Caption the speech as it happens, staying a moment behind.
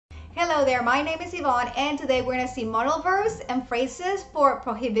Hello there, my name is Yvonne, and today we're going to see modal verbs and phrases for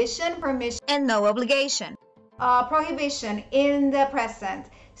prohibition, permission, and no obligation. Prohibition in the present.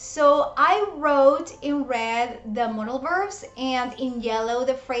 So I wrote in red the modal verbs and in yellow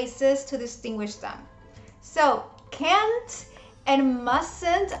the phrases to distinguish them. So can't and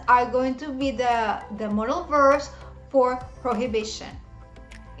mustn't are going to be the modal verbs for prohibition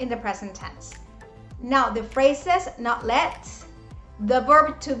in the present tense. Now the phrases not let, the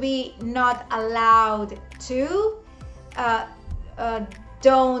verb to be not allowed to,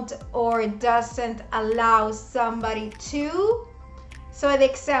 don't or doesn't allow somebody to. So the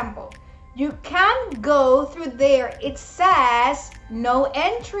example, you can't go through there, it says no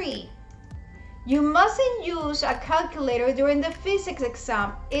entry. You mustn't use a calculator during the physics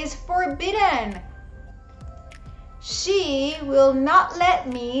exam, it's forbidden. She will not let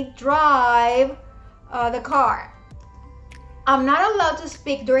me drive the car. I'm not allowed to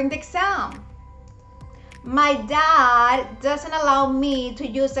speak during the exam. My dad doesn't allow me to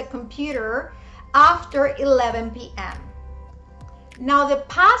use the computer after 11 p.m. Now the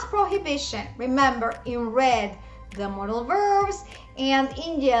past prohibition, remember in red the modal verbs and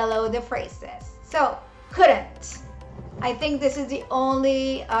in yellow the phrases. So couldn't. I think this is the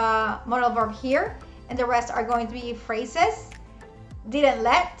only modal verb here, and the rest are going to be phrases. Didn't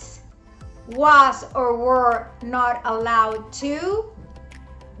let, was or were not allowed to,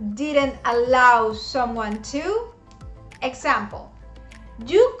 didn't allow someone to. Example,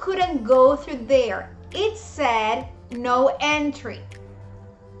 you couldn't go through there, it said no entry.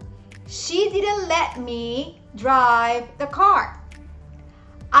 She didn't let me drive the car.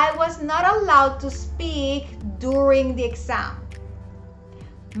 I was not allowed to speak during the exam.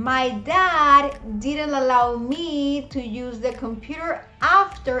 My dad didn't allow me to use the computer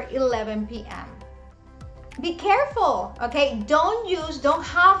after 11 p.m. Be careful, okay? Don't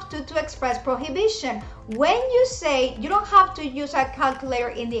have to express prohibition. When you say you don't have to use a calculator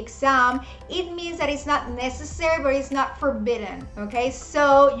in the exam, it means that it's not necessary, but it's not forbidden, okay?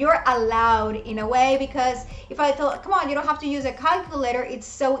 So you're allowed in a way, because if I thought, come on, you don't have to use a calculator, it's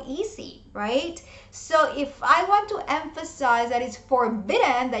so easy, right? So if I want to emphasize that it's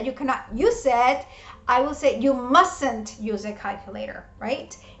forbidden, that you cannot use it, I will say you mustn't use a calculator,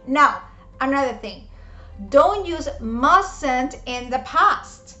 right? Now, another thing. Don't use mustn't in the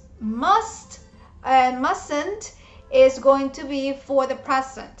past. Must and mustn't is going to be for the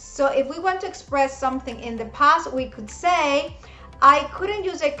present. So if we want to express something in the past, we could say, I couldn't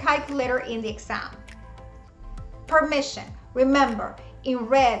use a calculator in the exam. Permission. Remember, in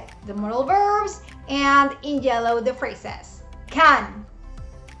red, the modal verbs, and in yellow, the phrases. Can.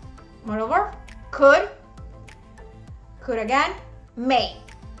 Modal verb. Could again. May.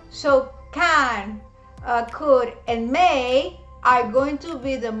 So can, could, and may are going to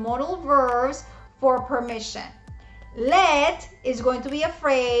be the modal verbs for permission. Let is going to be a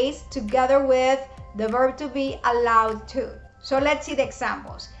phrase together with the verb to be allowed to. So let's see the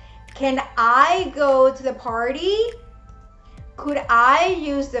examples. Can I go to the party? Could I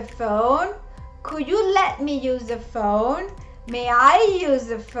use the phone? Could you let me use the phone? May I use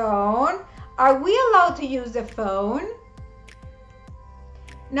the phone? Are we allowed to use the phone?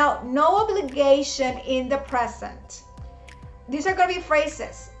 Now, no obligation in the present. These are going to be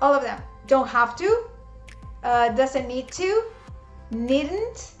phrases, all of them. Don't have to, doesn't need to,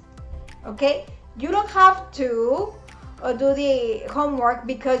 needn't, okay? You don't have to do the homework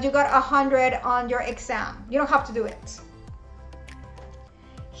because you got 100 on your exam. You don't have to do it.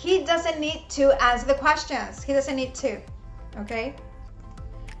 He doesn't need to answer the questions. He doesn't need to, okay?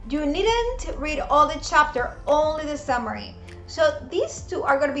 You needn't read all the chapter, only the summary. So these two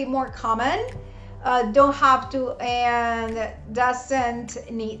are going to be more common. Don't have to and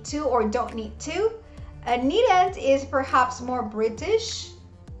doesn't need to or don't need to. Needn't is perhaps more British.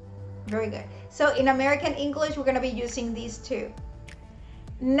 Very good. So in American English, we're going to be using these two.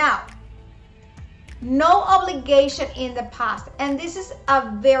 Now, no obligation in the past. And this is a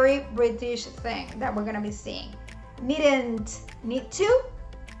very British thing that we're going to be seeing. Needn't need to.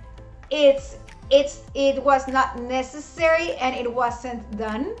 It was not necessary and it wasn't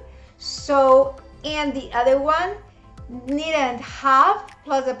done. So, and the other one, needn't have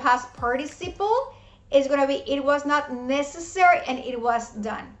plus the past participle is going to be it was not necessary and it was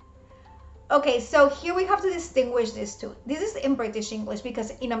done. Okay, so here we have to distinguish these two. This is in British English,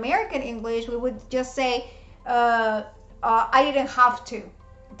 because in American English we would just say I didn't have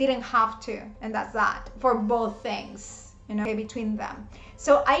to, and that's that for both things, you know, between them.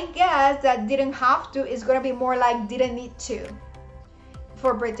 So I guess that didn't have to is going to be more like didn't need to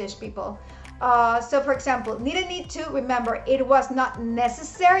for British people. So for example, need to, remember, it was not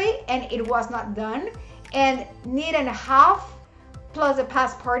necessary and it was not done. And need and have plus the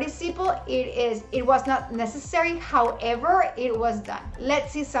past participle, it was not necessary, however, it was done.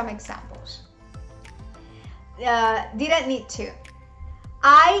 Let's see some examples. Didn't need to.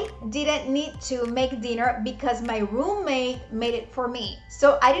 I didn't need to make dinner because my roommate made it for me.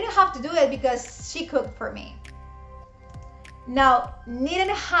 So I didn't have to do it because she cooked for me. Now,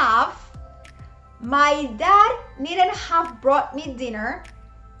 needn't have. My dad needn't have brought me dinner,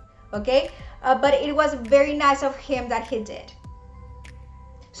 okay? But it was very nice of him that he did.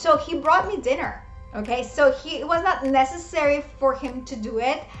 So he brought me dinner, okay? So it was not necessary for him to do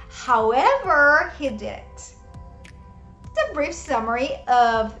it. However, he did it. It's a brief summary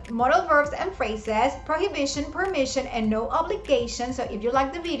of modal verbs and phrases, prohibition, permission, and no obligation. So if you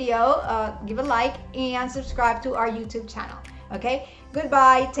like the video, give a like and subscribe to our YouTube channel. Okay,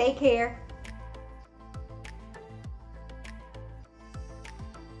 goodbye, take care.